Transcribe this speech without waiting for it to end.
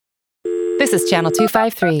This is Channel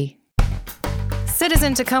 253.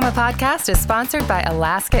 Citizen Tacoma Podcast is sponsored by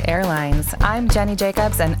Alaska Airlines. I'm Jenny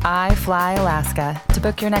Jacobs, and I fly Alaska. To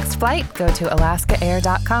book your next flight, go to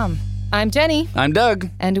alaskaair.com. I'm Jenny. I'm Doug.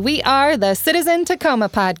 And we are the Citizen Tacoma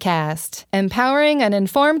Podcast, empowering an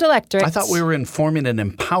informed electorate. I thought we were informing an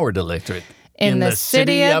empowered electorate. In the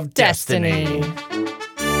city of destiny.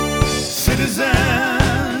 Citizen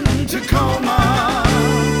Tacoma,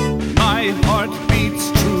 my heart beats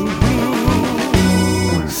true blue.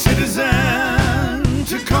 Citizen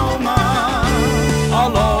Tacoma,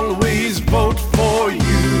 I'll always vote for you.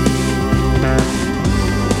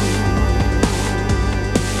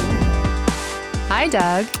 Hi,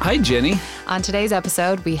 Doug. Hi, Jenny. On today's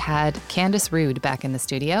episode, we had Candace Rude back in the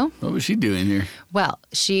studio. What was she doing here? Well,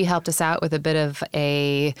 she helped us out with a bit of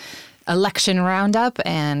a election roundup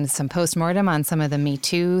and some postmortem on some of the Me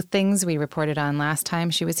Too things we reported on last time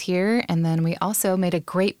she was here. And then we also made a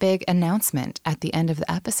great big announcement at the end of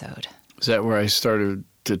the episode. Is that where I started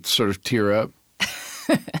to sort of tear up?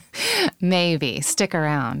 Maybe. Stick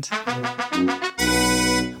around.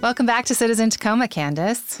 Welcome back to Citizen Tacoma,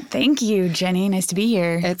 Candace. Thank you, Jenny. Nice to be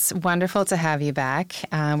here. It's wonderful to have you back.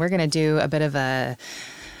 We're going to do a bit of a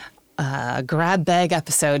grab bag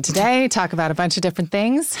episode today, talk about a bunch of different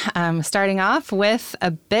things. Starting off with a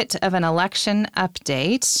bit of an election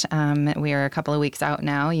update. We are a couple of weeks out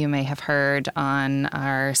now. You may have heard on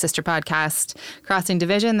our sister podcast, Crossing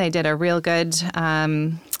Division, they did a real good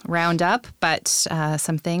roundup, but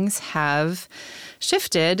some things have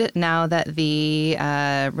shifted now that the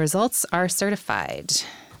results are certified.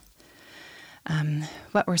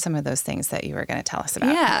 What were some of those things that you were going to tell us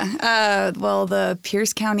about? Yeah. Well, the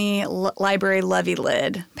Pierce County Library levy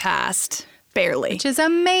lid passed barely. Which is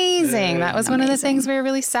amazing. That was one of the things we were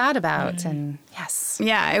really sad about. And yes.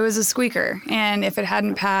 Yeah, it was a squeaker. And if it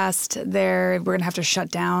hadn't passed, we're going to have to shut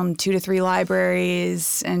down 2 to 3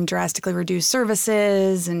 libraries and drastically reduce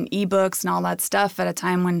services and ebooks and all that stuff at a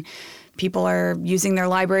time when people are using their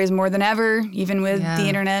libraries more than ever, even with the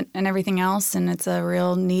internet and everything else, and it's a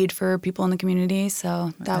real need for people in the community,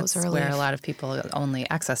 so that's was a relief. Where a lot of people only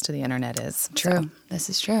access to the internet is. True. So. This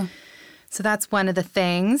is true. So that's one of the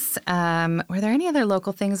things. Were there any other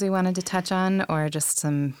local things we wanted to touch on, or just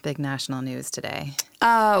some big national news today?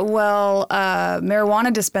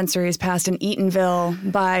 Marijuana dispensaries passed in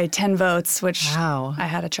Eatonville by 10 votes, which I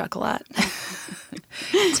had a chuckle at.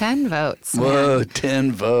 10 votes. Whoa, man.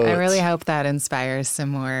 10 votes. I really hope that inspires some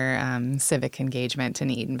more civic engagement in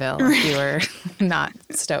Eatonville if you were not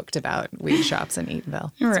stoked about weed shops in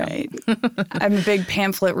Eatonville. Right. I'm a big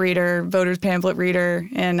pamphlet reader, voters pamphlet reader,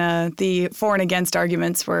 and the for and against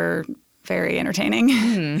arguments were very entertaining.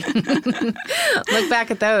 Look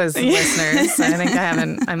back at those, listeners. I think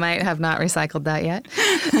I might have not recycled that yet.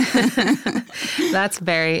 That's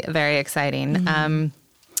very, very exciting.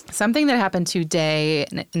 Something that happened today,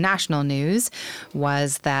 national news,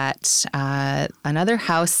 was that another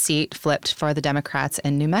House seat flipped for the Democrats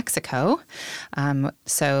in New Mexico.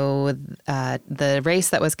 So the race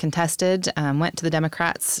that was contested went to the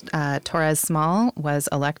Democrats. Torres Small was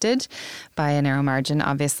elected by a narrow margin,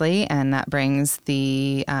 obviously, and that brings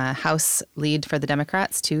the House lead for the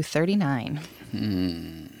Democrats to 39.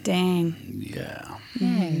 Dang. Yeah.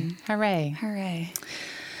 Yay. Hooray. Hooray.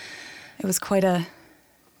 It was quite a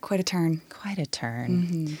turn. Quite a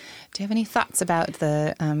turn. Do you have any thoughts about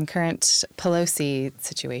the current Pelosi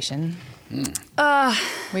situation?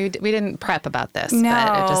 We didn't prep about this, but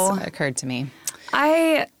it just occurred to me.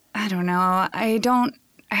 I don't know. I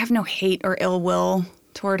have no hate or ill will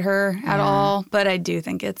toward her at all, but I do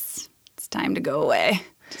think it's time to go away,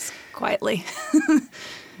 just quietly.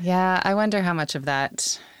 Yeah, I wonder how much of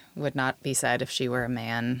that would not be said if she were a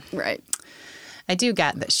man. Right. I do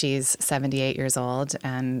get that she's 78 years old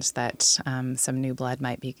and that some new blood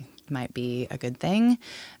might be a good thing.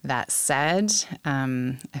 That said,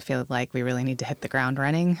 I feel like we really need to hit the ground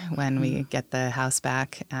running when we get the House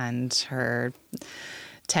back, and her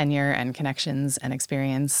tenure and connections and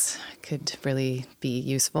experience could really be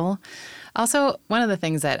useful. Also, one of the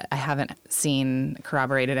things that I haven't seen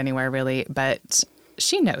corroborated anywhere really, but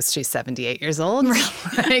she knows she's 78 years old.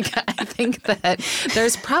 Like, I think that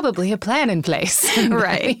there's probably a plan in place.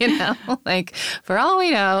 Right. You know, like, for all we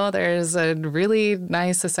know, there's a really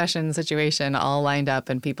nice secession situation all lined up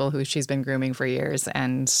and people who she's been grooming for years.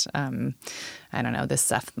 And I don't know, this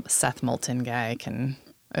Seth Moulton guy can...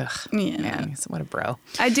 Man, what a bro.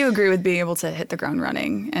 I do agree with being able to hit the ground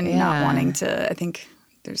running and not wanting to, I think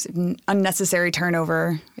there's unnecessary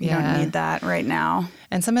turnover. You don't need that right now.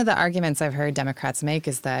 And some of the arguments I've heard Democrats make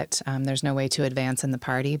is that there's no way to advance in the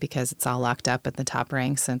party because it's all locked up at the top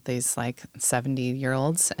ranks and these like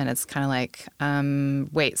 70-year-olds. And it's kind of like,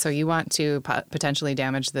 wait, so you want to potentially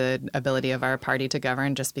damage the ability of our party to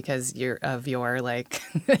govern just because of your like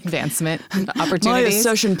advancement opportunities? My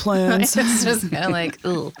accession plans. It's just kind of like,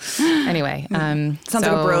 ooh. Anyway. Sounds like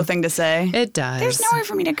a bro thing to say. It does. There's nowhere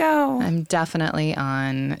for me to go. I'm definitely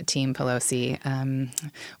on Team Pelosi.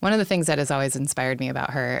 One of the things that has always inspired me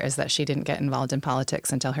about her is that she didn't get involved in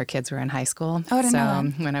politics until her kids were in high school. Oh, I didn't know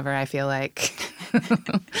that. Whenever I feel like,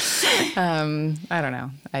 I don't know,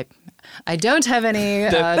 I don't have any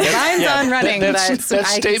lines on running. That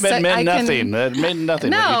statement meant nothing. That meant nothing.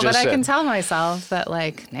 No, but I can tell myself that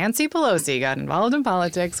like Nancy Pelosi got involved in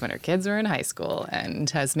politics when her kids were in high school and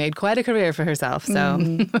has made quite a career for herself. So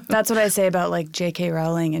that's what I say about like J.K.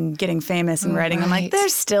 Rowling and getting famous and writing. Right. I'm like,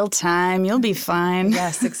 there's still time. You'll be fine.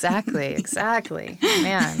 Yes, exactly.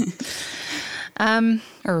 Man.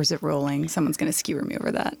 Or is it Rowling? Someone's going to skewer me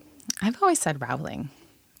over that. I've always said Rowling.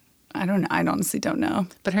 I don't know. I honestly don't know.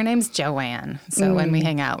 But her name's Joanne. So when we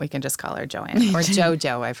hang out, we can just call her Joanne. Or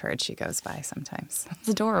JoJo, I've heard she goes by sometimes. It's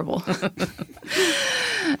adorable.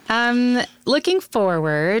 Looking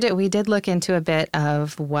forward, we did look into a bit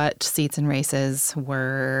of what seats and races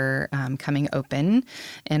were coming open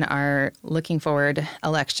in our looking forward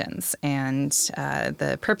elections. And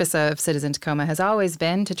the purpose of Citizen Tacoma has always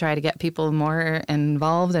been to try to get people more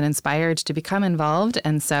involved and inspired to become involved.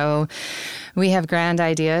 And so we have grand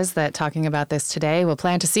ideas that talking about this today will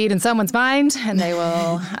plant a seed in someone's mind and they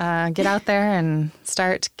will get out there and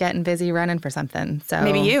start getting busy running for something. So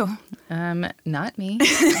Maybe you. Not me.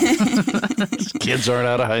 Kids aren't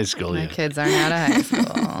out of high school My yet. kids aren't out of high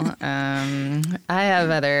school. I have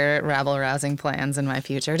other rabble-rousing plans in my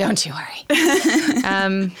future. Don't you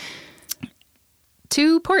worry.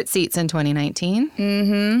 2 port seats in 2019.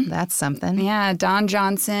 Mm-hmm. That's something. Yeah, Don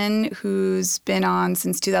Johnson, who's been on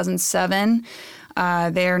since 2007.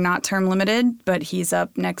 They're not term limited, but he's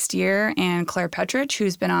up next year. And Claire Petrich,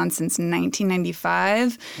 who's been on since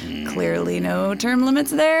 1995. Clearly no term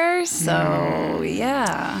limits there. So,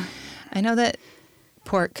 yeah. I know that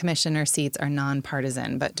port commissioner seats are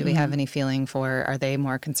nonpartisan, but do we have any feeling for, are they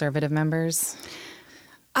more conservative members?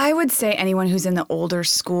 I would say anyone who's in the older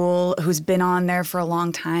school, who's been on there for a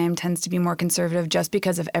long time, tends to be more conservative just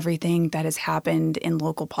because of everything that has happened in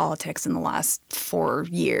local politics in the last 4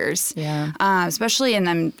 years. Yeah. Especially in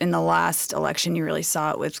the last election, you really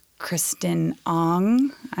saw it with Kristen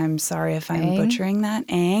Ong. I'm sorry if I'm butchering that.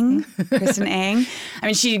 Kristen Ong. I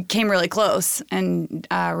mean, she came really close and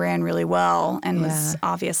ran really well and was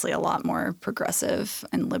obviously a lot more progressive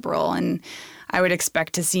and liberal. And I would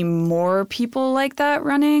expect to see more people like that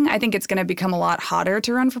running. I think it's going to become a lot hotter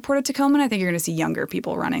to run for Port of Tacoma. And I think you're going to see younger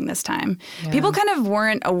people running this time. Yeah. People kind of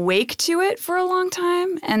weren't awake to it for a long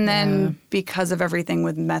time. And then because of everything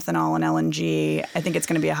with methanol and LNG, I think it's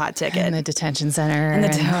going to be a hot ticket. And the detention center.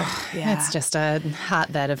 And yeah. It's just a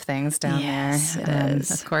hotbed of things down there. It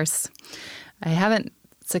is. Of course, I haven't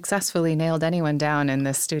successfully nailed anyone down in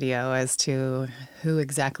this studio as to who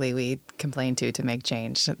exactly we complain to make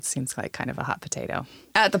change. It seems like kind of a hot potato.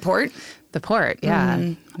 At the port? The port,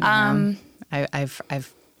 yeah.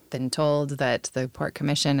 I've been told that the Port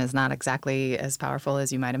Commission is not exactly as powerful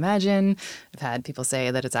as you might imagine. I've had people say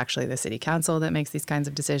that it's actually the city council that makes these kinds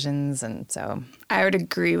of decisions, and so I would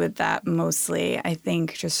agree with that mostly. I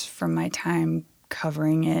think just from my time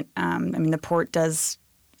covering it, I mean, the port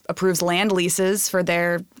approves land leases for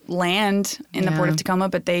their land in the Port of Tacoma,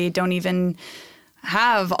 but they don't even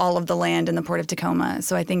have all of the land in the Port of Tacoma.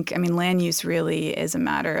 So I think, land use really is a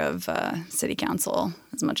matter of city council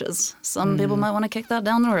as much as some people might want to kick that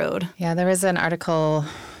down the road. Yeah, there was an article,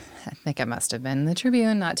 I think it must have been the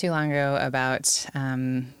Tribune not too long ago, about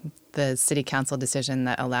the city council decision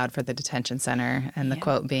that allowed for the detention center, and the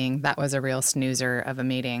quote being, that was a real snoozer of a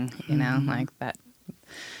meeting, you know, like that.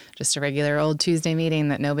 Just a regular old Tuesday meeting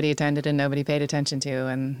that nobody attended and nobody paid attention to,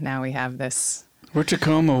 and now we have this. We're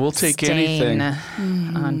Tacoma. We'll take stain anything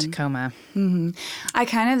on Tacoma.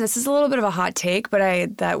 Mm-hmm. This is a little bit of a hot take, but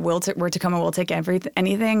where Tacoma will take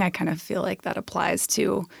anything. I kind of feel like that applies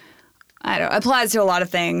to. Applies to a lot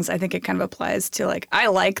of things. I think it kind of applies to I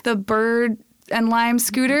like the Bird and Lime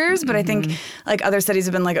scooters, but I think other cities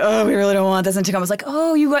have been like, oh, we really don't want this, and Tacoma's like,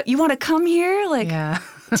 oh, you want to come here,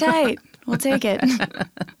 tight. We'll take it.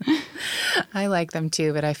 I like them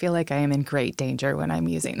too, but I feel like I am in great danger when I'm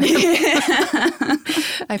using them.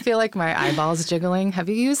 I feel like my eyeballs jiggling. Have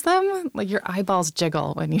you used them? Like your eyeballs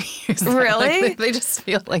jiggle when you use them. Really? Like they just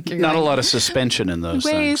feel like you're Not like a lot of suspension in those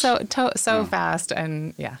way things. so fast,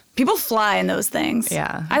 and yeah. People fly in those things.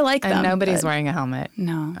 Yeah. I like them. And nobody's but wearing a helmet.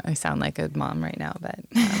 No. I sound like a mom right now, but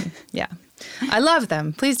yeah. I love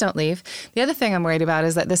them. Please don't leave. The other thing I'm worried about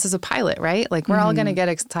is that this is a pilot, right? Like we're all going to get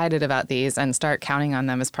excited about these and start counting on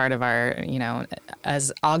them as part of our,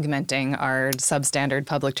 as augmenting our substandard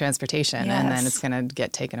public transportation. Yes. And then it's going to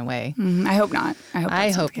get taken away. I hope not. I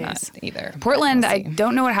hope not case. either. Portland, But I we'll see.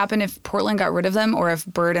 don't know what happened if Portland got rid of them or if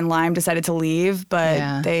Bird and Lime decided to leave, but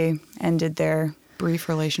Yeah. they ended their brief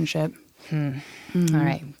relationship. All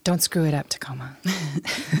right. Don't screw it up, Tacoma.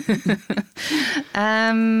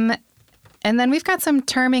 And then we've got some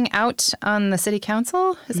terming out on the city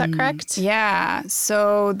council. Is that correct? Yeah.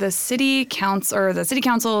 So the Tacoma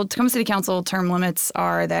City Council term limits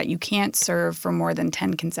are that you can't serve for more than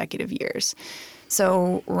 10 consecutive years.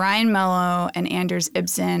 So Ryan Mello and Anders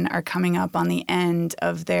Ibsen are coming up on the end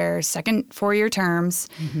of their second 4-year terms.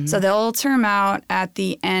 So they'll term out at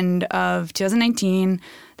the end of 2019.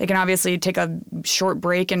 They can obviously take a short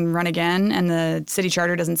break and run again, and the city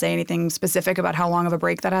charter doesn't say anything specific about how long of a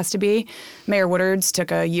break that has to be. Mayor Woodard's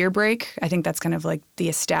took a year break. I think that's kind of like the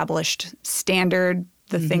established standard,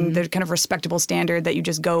 the thing, the kind of respectable standard that you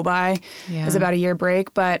just go by is about a year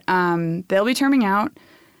break. But they'll be terming out.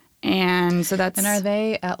 And so that's. And are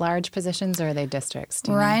they at large positions or are they districts?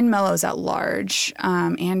 Do you know? Ryan Mello's at large.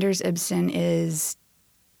 Anders Ibsen is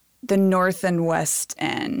the north and west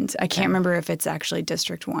end. I can't remember if it's actually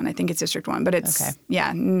District 1. I think it's District 1, but it's,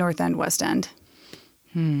 north end, west end.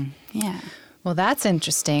 Yeah. Well, that's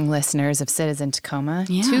interesting, listeners of Citizen Tacoma.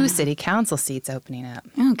 Yeah. 2 city council seats opening up.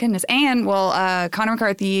 Oh, goodness. And, Connor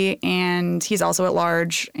McCarthy, and he's also at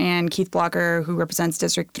large, and Keith Blocker, who represents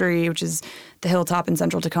District 3, which is the Hilltop in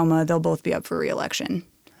central Tacoma, they'll both be up for re-election.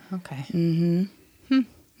 Okay.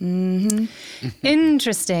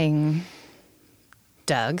 Interesting.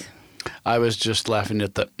 Doug? I was just laughing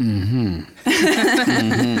at the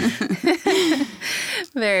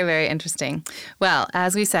Very, very interesting. Well,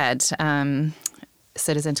 as we said,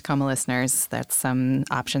 Citizen Tacoma listeners, that's some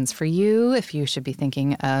options for you if you should be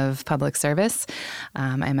thinking of public service.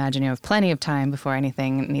 I imagine you have plenty of time before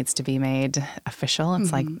anything needs to be made official.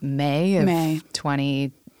 It's like May of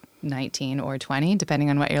 2019 or 20, depending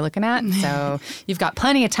on what you're looking at. So you've got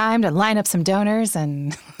plenty of time to line up some donors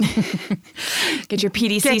and Get your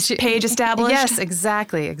PDC page established. Yes,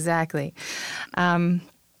 exactly.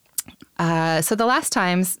 So the last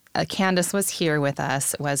time Candace was here with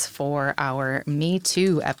us was for our Me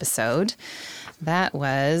Too episode. That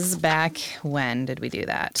was back, when did we do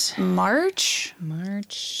that? March?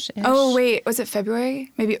 March-ish? Oh, wait. Was it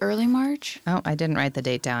February? Maybe early March? Oh, I didn't write the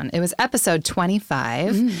date down. It was episode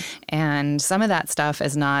 25, and some of that stuff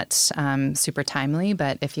is not super timely,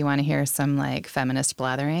 but if you want to hear some like feminist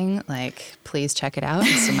blathering, like please check it out.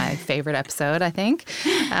 It's my favorite episode, I think.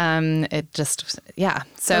 It just, yeah.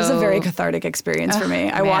 So That was a very cathartic experience for me.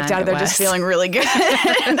 I walked out of there just feeling really good.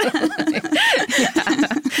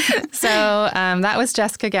 So that was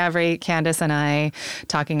Jessica Gavry, Candace, and I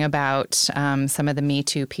talking about some of the Me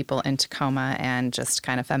Too people in Tacoma and just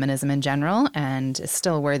kind of feminism in general, and is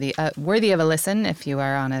still worthy of a listen if you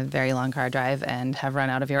are on a very long car drive and have run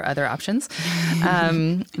out of your other options.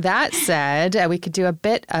 That said, we could do a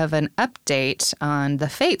bit of an update on the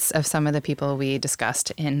fates of some of the people we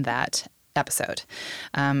discussed in that episode.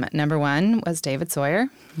 Number 1 was David Sawyer.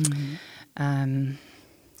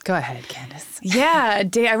 Go ahead, Candace. Yeah,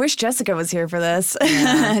 I wish Jessica was here for this.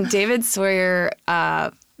 Yeah. David Sawyer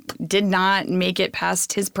did not make it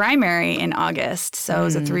past his primary in August, so it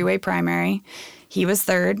was a 3-way primary. He was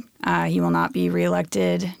third. He will not be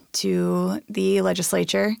reelected to the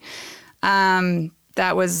legislature.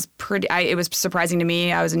 That was it was surprising to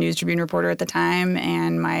me. I was a News Tribune reporter at the time,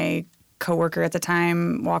 and my coworker at the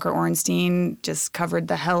time, Walker Ornstein, just covered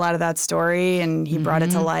the hell out of that story, and he brought it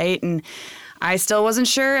to light. And I still wasn't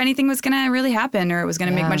sure anything was going to really happen or it was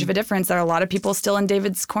going to make much of a difference. There are a lot of people still in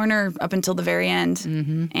David's corner up until the very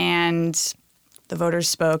end. And the voters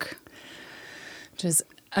spoke. Which is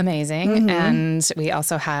amazing. And we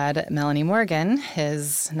also had Melanie Morgan,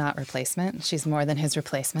 his not replacement. She's more than his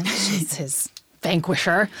replacement. She's his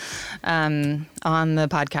vanquisher on the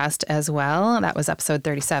podcast as well. That was episode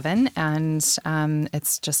 37. And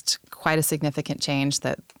it's just quite a significant change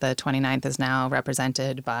that the 29th is now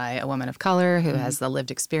represented by a woman of color who has the lived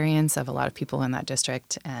experience of a lot of people in that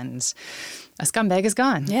district. And a scumbag is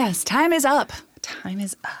gone. Yes, time is up. Time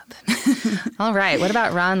is up. All right. What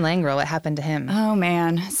about Ron Langrel? What happened to him? Oh,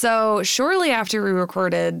 man. So shortly after we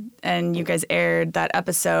recorded and you guys aired that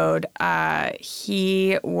episode,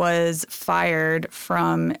 he was fired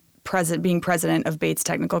from being president of Bates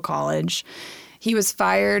Technical College. He was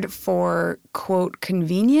fired for, quote,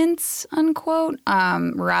 convenience, unquote,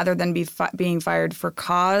 rather than being fired for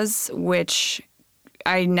cause, which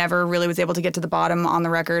I never really was able to get to the bottom on the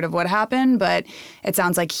record of what happened, but it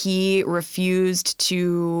sounds like he refused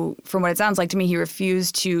to, from what it sounds like to me, he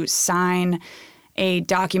refused to sign a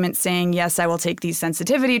document saying, yes, I will take these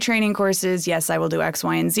sensitivity training courses. Yes, I will do X,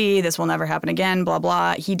 Y, and Z. This will never happen again, blah,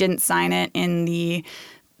 blah. He didn't sign it in the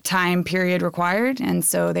time period required, and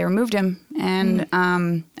so they removed him. And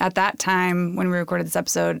at that time, when we recorded this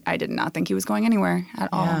episode, I did not think he was going anywhere at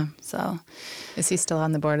all. So, is he still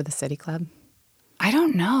on the board of the City Club? I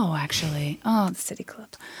don't know, actually. Oh, the City Club.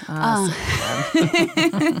 I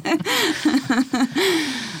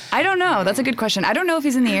don't know. That's a good question. I don't know if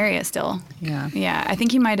he's in the area still. Yeah. I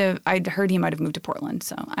think he might have. I'd heard he might have moved to Portland,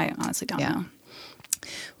 so I honestly don't know.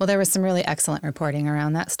 Well, there was some really excellent reporting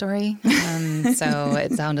around that story. So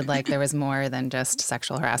it sounded like there was more than just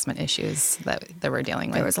sexual harassment issues that we're deling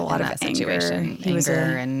with. There was a lot of situation.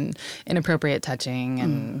 Anger and inappropriate touching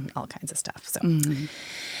and all kinds of stuff. So,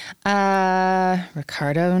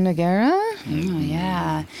 Ricardo Nogueira? Oh,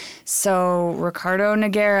 yeah. So Ricardo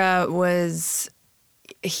Nogueira was...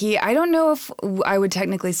 I don't know if I would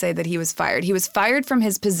technically say that he was fired. He was fired from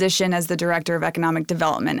his position as the director of economic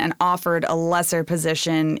development and offered a lesser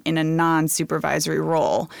position in a non-supervisory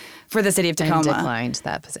role for the city of Tacoma. And declined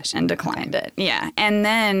that position. And declined it, yeah. And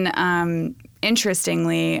then,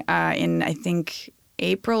 interestingly, in, I think,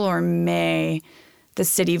 April or May, the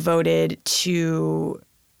city voted to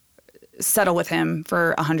settle with him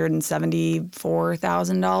for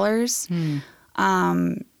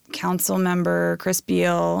 $174,000. Council member Chris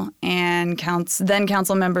Beal and then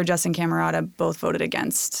council member Justin Camerata both voted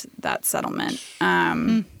against that settlement.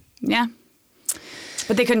 Yeah.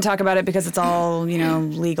 But they couldn't talk about it because it's all,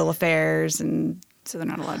 legal affairs, and so they're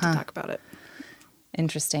not allowed to talk about it.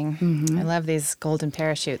 Interesting. Mm-hmm. I love these golden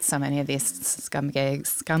parachutes so many of these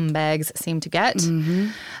scumbags seem to get.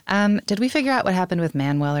 Mm-hmm. Did we figure out what happened with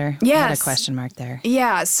Manweller? Yes. I had a question mark there.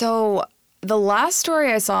 Yeah, so... The last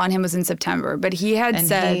story I saw on him was in September, but he had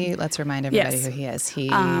said... let's remind everybody who he is. He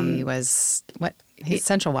was, he's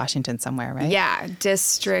Central Washington somewhere, right? Yeah,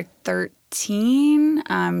 District 13.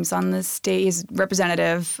 He's on the state, he's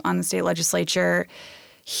representative on the state legislature.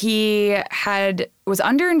 He was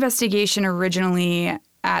under investigation originally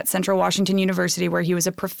at Central Washington University, where he was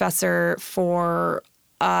a professor for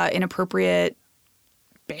inappropriate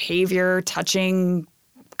behavior, touching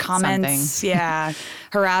comments,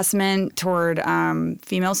 harassment toward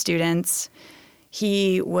female students.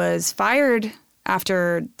 He was fired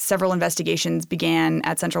after several investigations began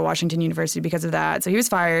at Central Washington University because of that. So he was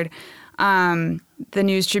fired. The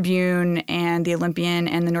News Tribune and the Olympian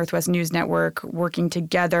and the Northwest News Network, working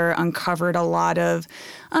together, uncovered a lot of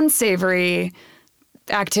unsavory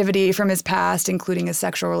activity from his past, including a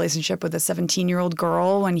sexual relationship with a 17-year-old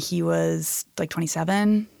girl when he was like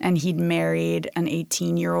 27, and he'd married an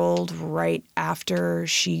 18-year-old right after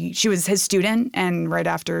she was his student, and right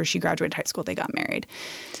after she graduated high school, they got married.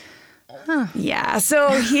 Huh. Yeah, so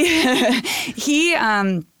he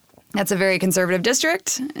that's a very conservative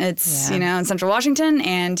district. It's in Central Washington,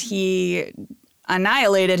 and he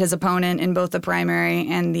annihilated his opponent in both the primary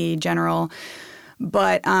and the general.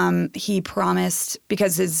 But he promised,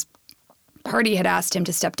 because his party had asked him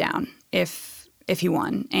to step down if he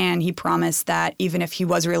won. And he promised that even if he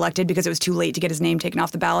was reelected, because it was too late to get his name taken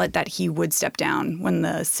off the ballot, that he would step down when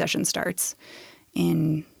the session starts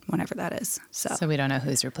in whenever that is. So we don't know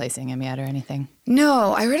who's replacing him yet or anything?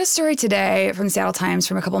 No. I read a story today from the Seattle Times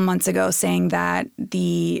from a couple months ago saying that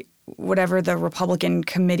whatever the Republican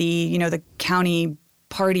committee, the county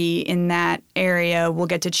party in that area will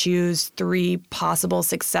get to choose 3 possible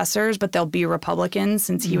successors, but they'll be Republicans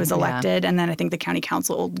since he was elected. And then I think the county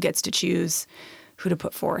council gets to choose who to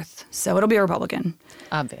put forth. So it'll be a Republican.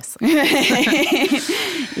 Obviously.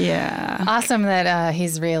 Yeah. Awesome that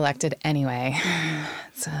he's reelected anyway.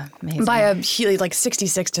 It's amazing. By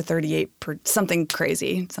 66 to 38, something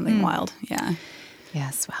crazy, something wild. Yeah.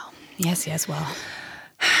 Yes, well. Yes, well.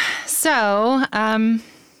 So,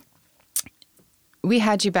 we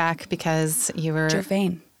had you back because you were... Joe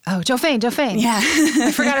Fain. Oh, Joe Fain. Yeah.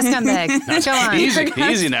 I forgot a scumbag. Go on.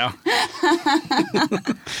 Easy now.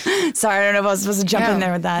 Sorry, I don't know if I was supposed to jump in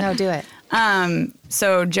there with that. No, do it.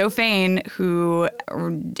 So Joe Fain, who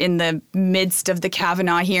in the midst of the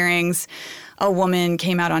Kavanaugh hearings a woman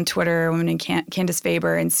came out on Twitter, a woman named Candace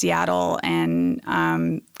Faber in Seattle, and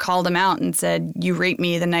called him out and said, "You raped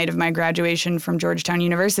me the night of my graduation from Georgetown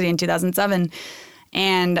University in 2007."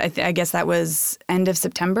 And I guess that was end of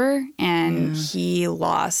September, and he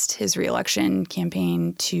lost his reelection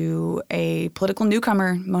campaign to a political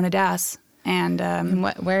newcomer, Mona Das. And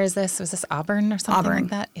where is this? Was this Auburn or something like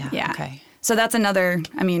that? Yeah. Okay. So that's another.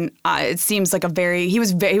 I mean, it seems like he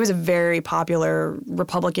was a very popular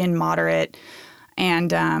Republican moderate,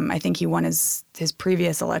 and I think he won his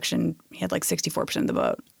previous election. He had like 64% of the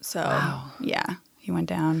vote. So yeah, he went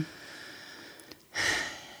down.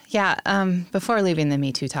 Yeah. Before leaving the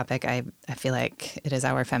Me Too topic, I feel like it is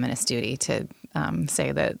our feminist duty to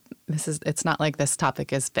say that it's not like this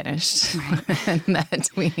topic is finished, and that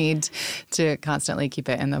we need to constantly keep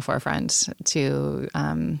it in the forefront to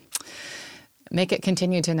make it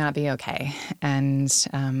continue to not be okay. And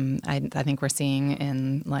I think we're seeing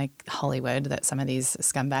in like Hollywood that some of these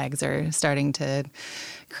scumbags are starting to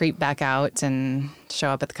creep back out and show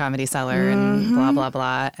up at the Comedy Cellar and blah, blah,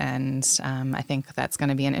 blah. And I think that's going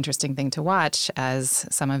to be an interesting thing to watch as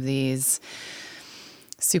some of these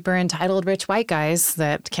super entitled rich white guys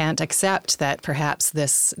that can't accept that perhaps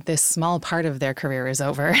this small part of their career is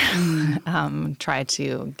over try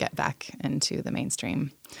to get back into the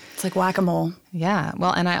mainstream. It's like whack-a-mole. Yeah.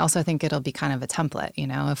 Well, and I also think it'll be kind of a template.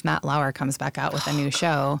 If Matt Lauer comes back out with a new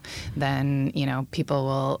show, then, people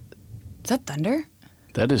will... Is that thunder?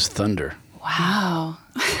 That is thunder. Wow.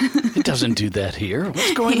 It doesn't do that here.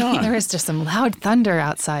 What's going on? There is just some loud thunder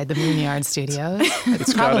outside the Moonyard Studios.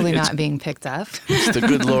 It's probably not being picked up. It's the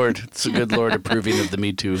good Lord. It's the good Lord approving of the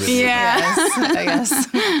Me Too. Yeah. Yes, I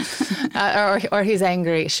guess. Or he's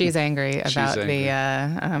angry. She's angry about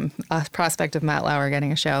the prospect of Matt Lauer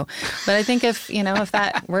getting a show. But I think if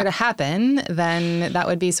that were to happen, then that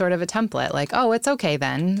would be sort of a template. Like, oh, it's okay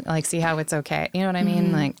then. Like, see how it's okay. You know what I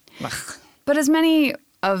mean? Like, ugh. But as many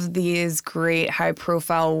of these great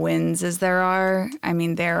high-profile wins as there are, I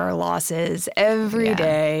mean, there are losses every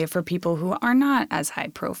day for people who are not as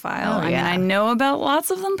high-profile. I mean, I know about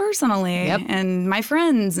lots of them personally and my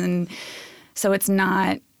friends, and so it's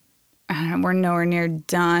not. We're nowhere near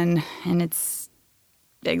done, and it's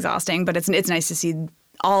exhausting. But it's nice to see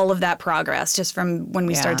all of that progress just from when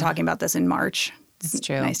we started talking about this in March. It's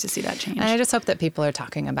true. Nice to see that change. And I just hope that people are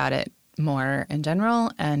talking about it more in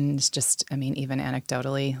general, and just, I mean, even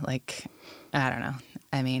anecdotally, like, I don't know.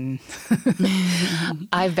 I mean,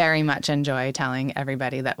 I very much enjoy telling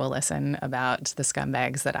everybody that will listen about the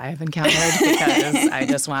scumbags that I have encountered, because I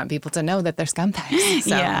just want people to know that they're scumbags.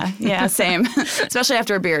 So. Yeah, same. Especially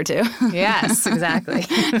after a beer or two. Yes, exactly.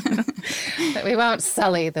 That we won't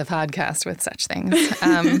sully the podcast with such things.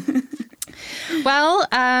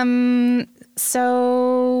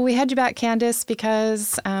 So we had you back, Candace,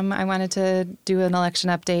 because I wanted to do an election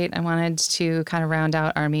update. I wanted to kind of round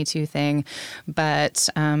out our Me Too thing, but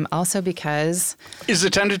also because... Is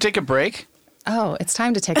it time to take a break? Oh, it's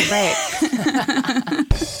time to take a break.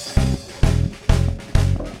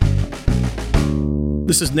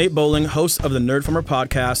 This is Nate Bowling, host of the Nerd Farmer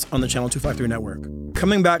podcast on the Channel 253 network.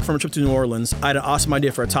 Coming back from a trip to New Orleans, I had an awesome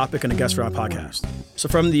idea for a topic and a guest for our podcast. So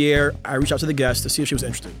from the air, I reached out to the guest to see if she was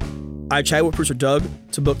interested. I chatted with producer Doug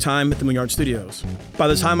to book time at the Moonyard Studios. By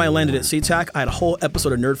the time I landed at SeaTac, I had a whole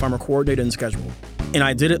episode of Nerd Farmer coordinated and scheduled. And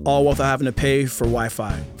I did it all without having to pay for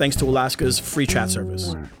Wi-Fi, thanks to Alaska's free chat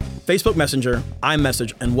service. Facebook Messenger,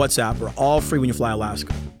 iMessage, and WhatsApp are all free when you fly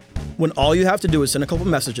Alaska. When all you have to do is send a couple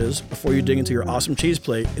messages before you dig into your awesome cheese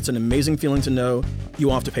plate, it's an amazing feeling to know you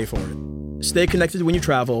won't have to pay for it. Stay connected when you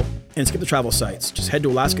travel and skip the travel sites. Just head to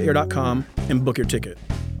alaskaair.com and book your ticket.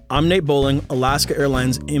 I'm Nate Bowling, Alaska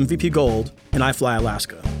Airlines MVP Gold, and I fly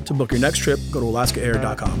Alaska. To book your next trip, go to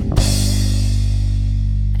alaskaair.com.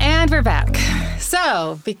 And we're back.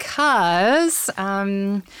 So, because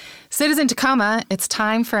Citizen Tacoma, it's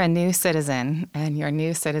time for a new citizen, and your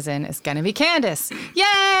new citizen is going to be Candace. Yay!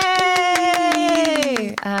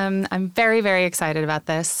 I'm very, very excited about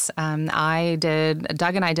this. Doug and I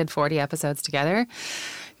did 40 episodes together.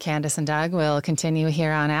 Candace and Doug will continue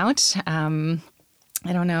here on out.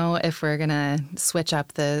 I don't know if we're going to switch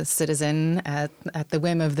up the citizen at the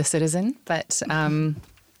whim of the citizen, but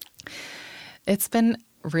it's been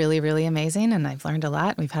really, really amazing, and I've learned a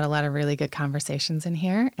lot. We've had a lot of really good conversations in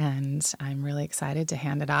here, and I'm really excited to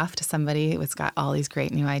hand it off to somebody who's got all these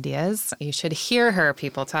great new ideas. You should hear her,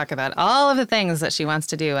 people, talk about all of the things that she wants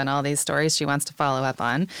to do and all these stories she wants to follow up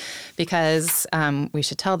on, because we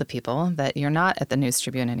should tell the people that you're not at the News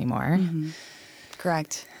Tribune anymore. Mm-hmm.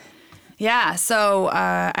 Correct. Yeah, so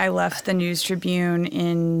I left the News Tribune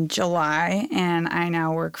in July, and I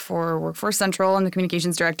now work for Workforce Central. I'm the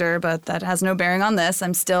communications director, but that has no bearing on this.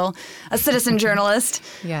 I'm still a citizen journalist.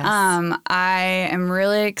 Yes. I am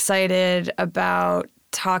really excited about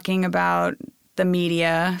talking about the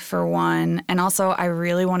media, for one, and also I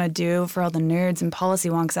really want to do, for all the nerds and policy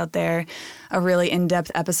wonks out there, a really in-depth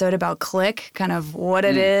episode about Click, kind of what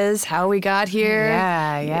it is, how we got here.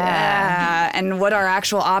 Yeah. And what our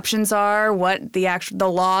actual options are, what the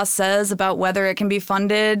law says about whether it can be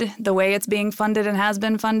funded the way it's being funded and has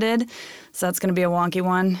been funded. So that's going to be a wonky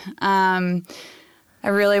one. I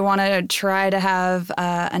really want to try to have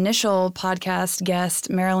initial podcast guest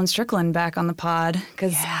Marilyn Strickland back on the pod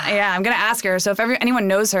because I'm going to ask her. So if anyone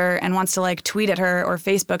knows her and wants to like tweet at her or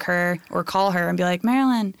Facebook her or call her and be like,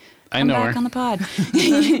 Marilyn, come back on the pod.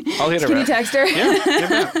 I'll hit her Can you up. text her?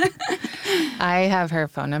 Yeah. I have her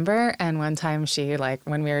phone number, and one time she, like,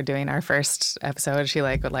 when we were doing our first episode, she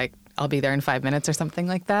like would like, I'll be there in 5 minutes or something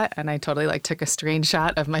like that, and I totally like took a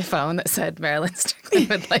screenshot of my phone that said Marilyn Strickland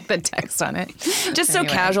with like the text on it. Just so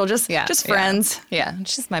casual, just friends. Yeah,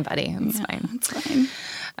 she's my buddy. It's fine. It's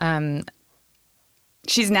fine.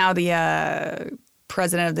 She's now the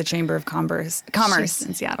president of the Chamber of Commerce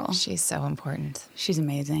in Seattle. She's so important. She's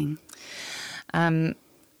amazing.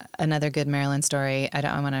 Another good Marilyn story.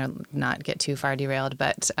 I want to not get too far derailed,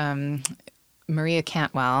 but Maria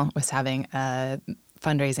Cantwell was having a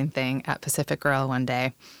fundraising thing at Pacific Grill one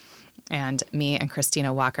day. And me and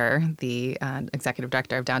Christina Walker, the executive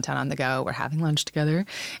director of Downtown on the Go, were having lunch together.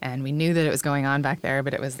 And we knew that it was going on back there,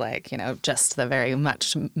 but it was like, just the very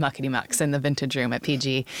much muckety-mucks in the vintage room at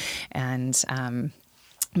PG. And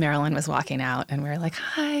Marilyn was walking out, and we were like,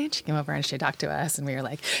 hi. And she came over and she talked to us, and we were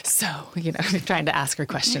like, trying to ask her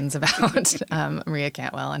questions about Maria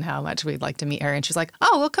Cantwell and how much we'd like to meet her. And she's like,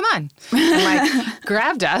 oh, well, come on. And like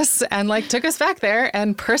grabbed us and like took us back there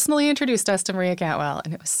and personally introduced us to Maria Cantwell.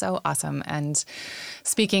 And it was so awesome. And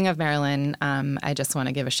speaking of Marilyn, I just want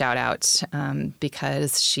to give a shout out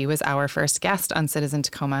because she was our first guest on Citizen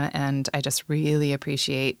Tacoma. And I just really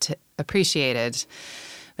appreciated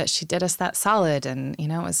that she did us that solid, and it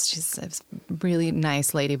was a really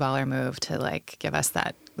nice lady baller move to like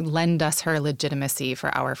lend us her legitimacy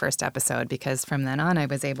for our first episode, because from then on I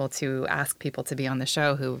was able to ask people to be on the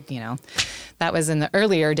show who, that was in the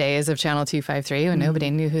earlier days of Channel 253 when nobody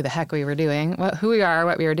knew who the heck we were doing, who we are,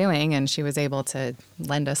 what we were doing, and she was able to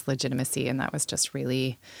lend us legitimacy, and that was just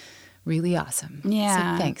really, really awesome.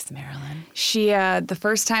 Yeah. So thanks, Marilyn. She, the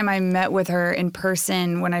first time I met with her in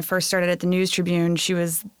person when I first started at the News Tribune, she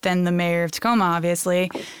was then the mayor of Tacoma, obviously.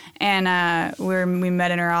 And we met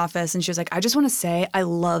in her office, and she was like, I just want to say I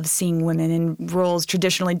love seeing women in roles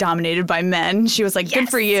traditionally dominated by men. She was like, yes. Good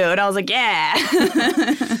for you. And I was like, yeah.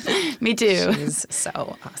 Me too. She's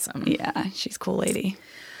so awesome. Yeah, she's a cool lady.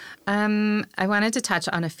 I wanted to touch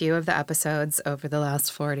on a few of the episodes over the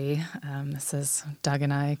last 40. This is Doug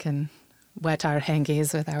and I can wet our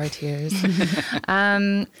hankies with our tears.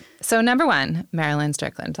 So number one, Marilyn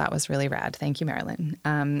Strickland. That was really rad. Thank you, Marilyn.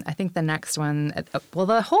 I think the next one,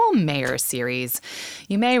 the whole mayor series,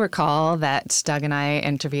 you may recall that Doug and I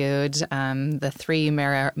interviewed the three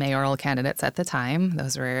mayoral candidates at the time.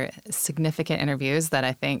 Those were significant interviews that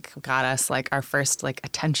I think got us like our first like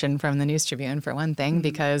attention from the News Tribune, for one thing,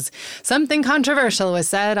 because something controversial was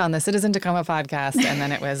said on the Citizen Tacoma podcast, and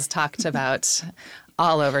then it was talked about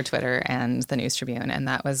all over Twitter and the News Tribune. And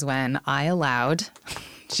that was when I allowed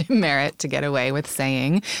Jim Merritt to get away with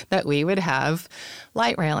saying that we would have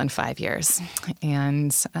light rail in 5 years.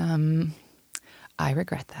 And I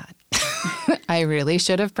regret that. I really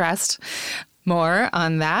should have pressed more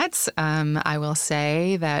on that. I will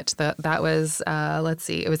say that that was,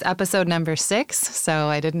 it was episode number 6. So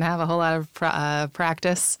I didn't have a whole lot of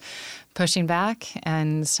practice pushing back,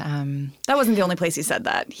 and that wasn't the only place he said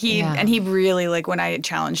that. He really, like, when I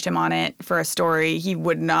challenged him on it for a story, he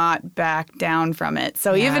would not back down from it.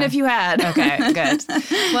 So even if you had, okay, good.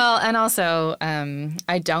 Well, and also,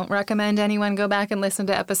 I don't recommend anyone go back and listen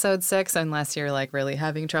to episode 6 unless you're like really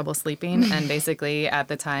having trouble sleeping. And basically, at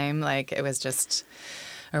the time, like, it was just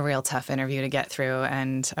a real tough interview to get through,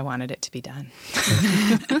 and I wanted it to be done.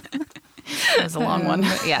 It was a long one.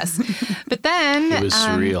 Yes. But then it was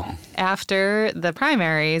surreal. After the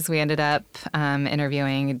primaries, we ended up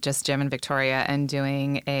interviewing just Jim and Victoria and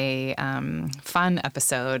doing a fun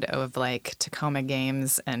episode of like Tacoma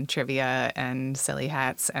games and trivia and silly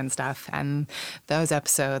hats and stuff. And those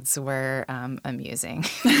episodes were amusing.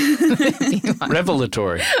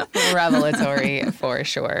 Revelatory. Revelatory for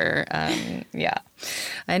sure. Yeah.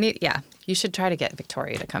 You should try to get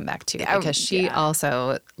Victoria to come back too, because she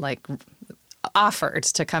also like offered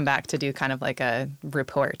to come back to do kind of like a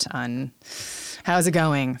report on how's it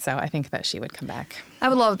going. So I think that she would come back. I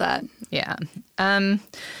would love that. Yeah.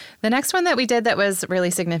 The next one that we did that was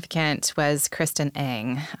really significant was Kristen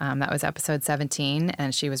Eng. That was episode 17,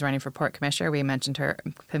 and she was running for Port Commissioner. We mentioned her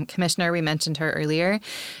earlier.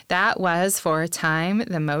 That was, for a time,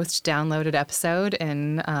 the most downloaded episode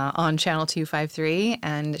on Channel 253,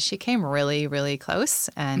 and she came really, really close.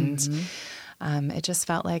 And it just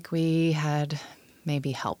felt like we had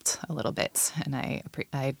maybe helped a little bit, and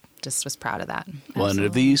I just was proud of that. One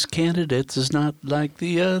of these candidates is not like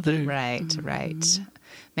the other. Right.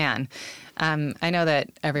 Man, I know that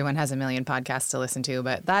everyone has a million podcasts to listen to,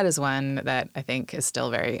 but that is one that I think is still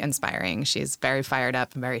very inspiring. She's very fired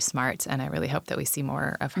up and very smart, and I really hope that we see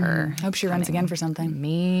more of her. Hope she runs again for something.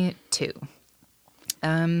 Me too.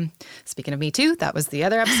 Speaking of Me Too, that was the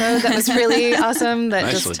other episode that was really awesome.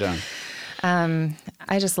 Nicely done.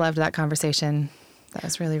 I just loved that conversation. That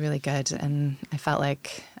was really, really good. And I felt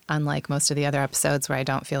like, unlike most of the other episodes where I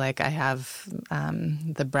don't feel like I have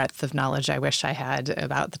the breadth of knowledge I wish I had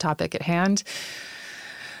about the topic at hand,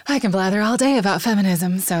 I can blather all day about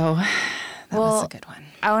feminism. So that was a good one.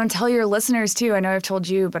 I want to tell your listeners, too, I know I've told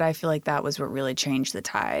you, but I feel like that was what really changed the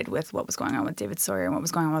tide with what was going on with David Sawyer and what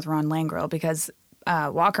was going on with Ron Langrel, because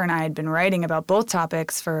Walker and I had been writing about both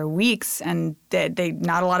topics for weeks, and they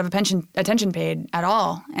not a lot of attention paid at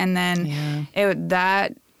all. And then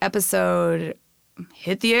that episode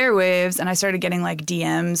hit the airwaves, and I started getting like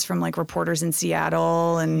DMs from like reporters in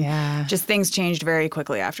Seattle, and just things changed very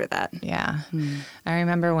quickly after that. Yeah. I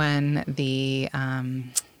remember when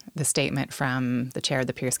the statement from the chair of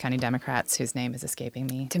the Pierce County Democrats, whose name is escaping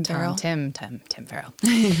me. Tim Farrell. Tim Farrell.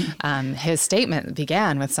 His statement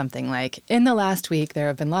began with something like, in the last week, there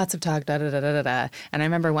have been lots of talk, da-da-da-da-da-da. And I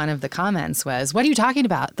remember one of the comments was, what are you talking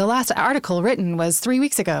about? The last article written was 3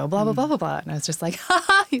 weeks ago, blah, blah, blah, blah, blah. And I was just like,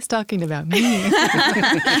 he's talking about me.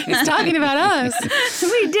 He's talking about us.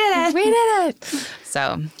 We did it.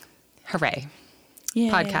 So, hooray. Yay.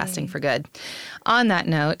 Podcasting for good. On that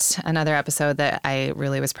note, another episode that I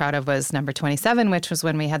really was proud of was number 27, which was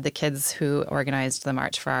when we had the kids who organized the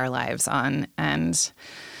March for Our Lives on. And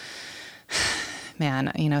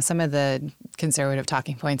man, some of the conservative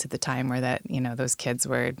talking points at the time were that, those kids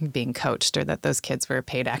were being coached, or that those kids were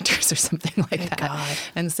paid actors or something like that. God.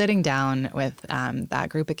 And sitting down with that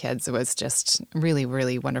group of kids was just really,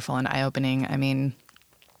 really wonderful and eye-opening. I mean,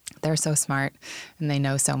 they're so smart and they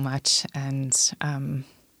know so much, and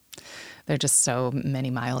they're just so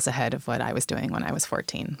many miles ahead of what I was doing when I was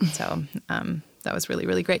 14. So that was really,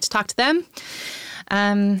 really great to talk to them.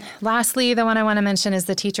 Lastly, the one I want to mention is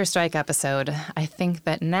the teacher strike episode. I think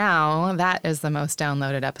that now that is the most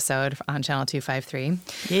downloaded episode on Channel 253.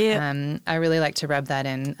 Yeah. I really like to rub that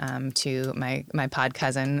in to my pod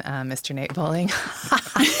cousin, Mr. Nate Bowling.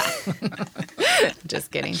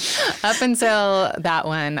 Just kidding. Up until that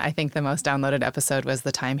one, I think the most downloaded episode was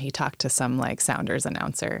the time he talked to some like Sounders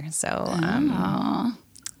announcer. So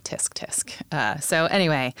tisk. So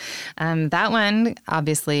anyway, that one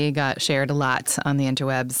obviously got shared a lot on the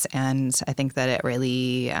interwebs, and I think that it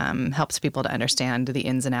really helps people to understand the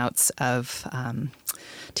ins and outs of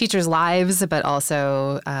teachers' lives, but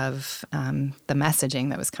also of the messaging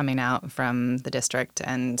that was coming out from the district,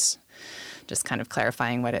 and just kind of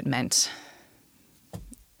clarifying what it meant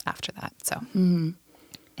after that. So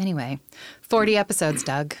anyway, 40 episodes,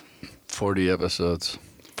 Doug. 40 episodes.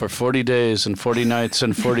 For 40 days and 40 nights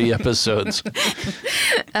and 40 episodes.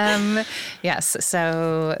 Yes.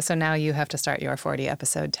 So now you have to start your 40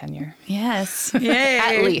 episode tenure. Yes. Yay.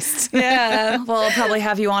 At least. Yeah. Well, I'll probably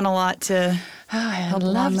have you on a lot to I'd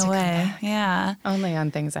along the to way. come back. Yeah. Only on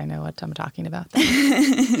things I know what I'm talking about.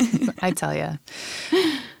 I tell you.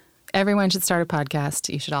 Everyone should start a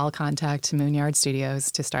podcast. You should all contact Moonyard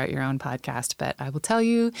Studios to start your own podcast. But I will tell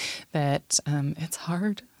you that it's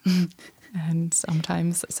hard. And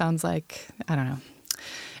sometimes it sounds like, I don't know,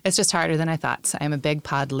 it's just harder than I thought. So I'm a big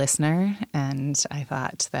pod listener, and I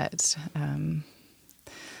thought that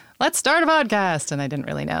let's start a podcast. And I didn't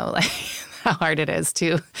really know how hard it is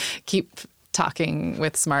to keep talking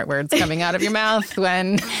with smart words coming out of your mouth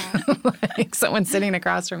when someone's sitting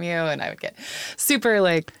across from you, and I would get super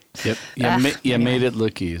Yep. You made it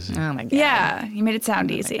look easy. Oh my God. Yeah. You made it sound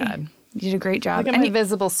easy. God. You did a great job. Look at my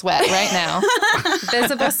visible sweat right now.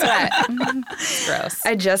 Visible sweat. It's gross.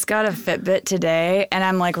 I just got a Fitbit today, and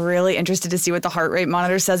I'm really interested to see what the heart rate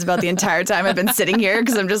monitor says about the entire time I've been sitting here,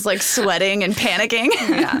 because I'm just sweating and panicking.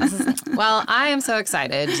 Yeah. Well, I am so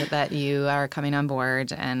excited that you are coming on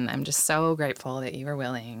board, and I'm just so grateful that you were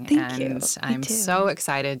willing. Thank you. Me I'm too. so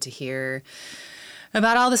excited to hear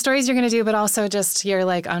about all the stories you're going to do, but also just your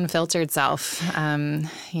like unfiltered self.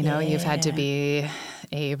 You've had to be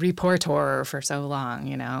a reporter for so long,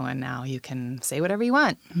 and now you can say whatever you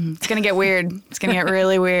want. It's going to get weird. It's going to get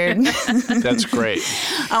really weird. That's great.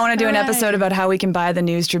 I want to do an episode about how we can buy the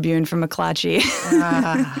News Tribune from McClatchy.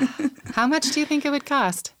 How much do you think it would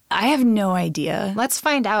cost? I have no idea. Let's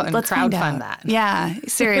find out and crowdfund that. Yeah,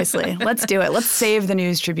 seriously. Let's do it. Let's save the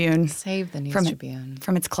News Tribune. Save the News Tribune.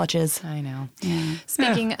 From its clutches. I know. Yeah.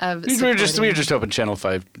 Speaking of we were just hoping Channel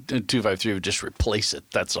 253 would just replace it.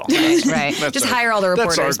 That's all. Right. Just hire all the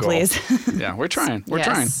reporters, please. Yeah, we're trying. We're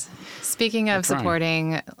trying. Speaking of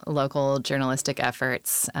supporting local journalistic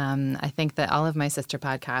efforts, I think that all of my sister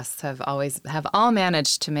podcasts have all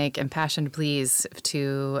managed to make impassioned pleas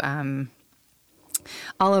to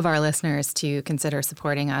all of our listeners to consider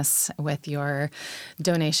supporting us with your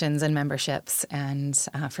donations and memberships. And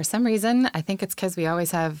for some reason, I think it's because we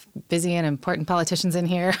always have busy and important politicians in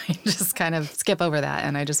here. I just kind of skip over that.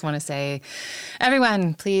 And I just want to say,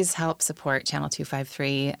 everyone, please help support Channel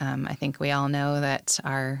 253. I think we all know that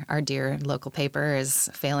our dear local paper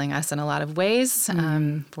is failing us in a lot of ways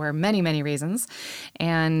for many, many reasons.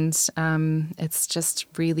 And it's just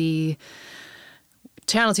really...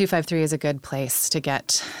 Channel 253 is a good place to get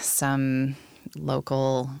some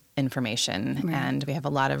local information. Right. And we have a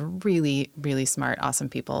lot of really, really smart, awesome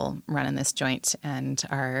people running this joint, and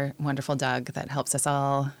our wonderful Doug that helps us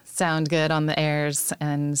all sound good on the airs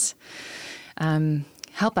and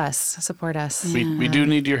help us, support us. We do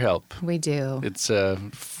need your help. We do. It's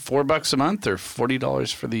 $4 a month or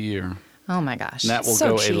 $40 for the year. Oh my gosh. And that will so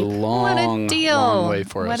go cheap. a long way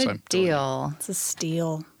for us. What a deal. It's a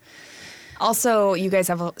steal. Also, you guys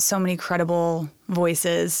have so many credible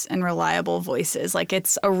voices and reliable voices. Like,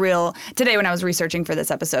 it's a real... Today, when I was researching for this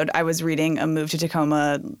episode, I was reading a Move to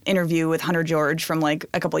Tacoma interview with Hunter George from, like,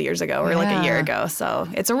 a couple years ago or, like, a year ago. So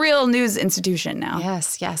it's a real news institution now.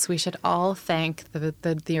 Yes. We should all thank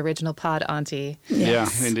the original pod auntie.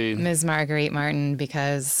 Yes. Yeah, indeed. Ms. Marguerite Martin,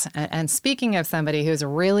 because... And speaking of somebody who's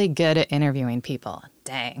really good at interviewing people...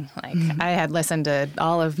 Dang. Like, I had listened to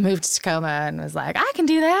all of Move to Tacoma and was like, I can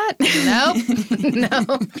do that. Nope.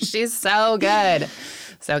 No, she's so good.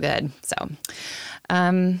 So good. So,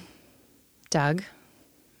 Doug,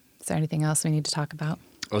 is there anything else we need to talk about?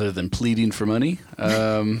 Other than pleading for money?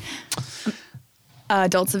 Adult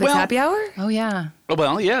Civics Happy Hour? Oh, yeah.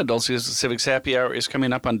 Well, yeah, Adult Civics Happy Hour is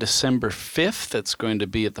coming up on December 5th. It's going to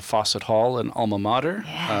be at the Fawcett Hall in Alma Mater.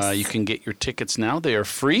 Yes. You can get your tickets now. They are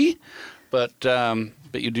free. But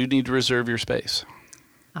you do need to reserve your space.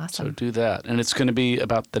 Awesome. So do that. And it's going to be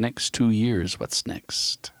about the next 2 years. What's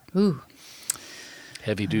next? Ooh.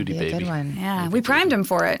 Heavy duty, That'd be a baby. good one. Yeah, we primed him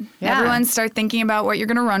for it. Yeah. Everyone start thinking about what you're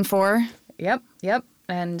going to run for. Yep.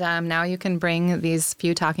 And now you can bring these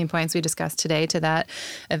few talking points we discussed today to that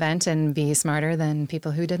event and be smarter than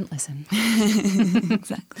people who didn't listen.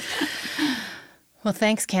 Exactly. Well,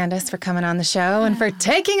 thanks, Candace, for coming on the show and for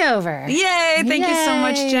taking over. Yay! Thank you so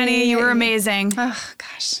much, Jenny. You were amazing. Oh,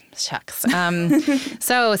 gosh. Shucks.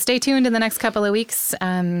 So stay tuned in the next couple of weeks.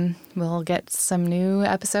 We'll get some new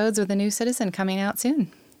episodes with a new citizen coming out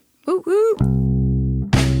soon. Woo woo.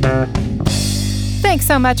 Thanks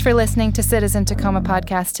so much for listening to Citizen Tacoma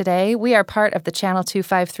Podcast today. We are part of the Channel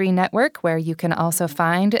 253 network, where you can also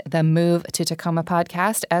find the Move to Tacoma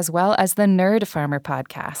podcast, as well as the Nerd Farmer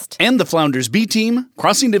podcast. And the Flounders B-Team,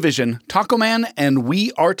 Crossing Division, Taco Man, and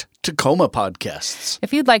We Art Tacoma podcasts.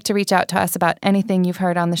 If you'd like to reach out to us about anything you've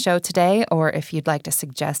heard on the show today, or if you'd like to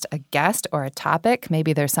suggest a guest or a topic,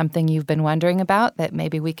 maybe there's something you've been wondering about that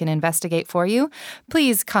maybe we can investigate for you,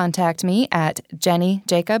 please contact me at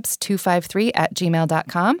jennyjacobs253@gmail.com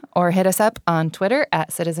or hit us up on Twitter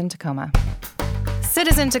at Citizen Tacoma.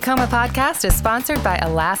 Citizen Tacoma Podcast is sponsored by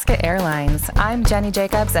Alaska Airlines. I'm Jenny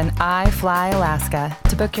Jacobs, and I fly Alaska.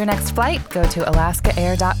 To book your next flight, go to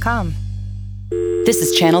alaskaair.com. This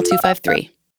is Channel 253.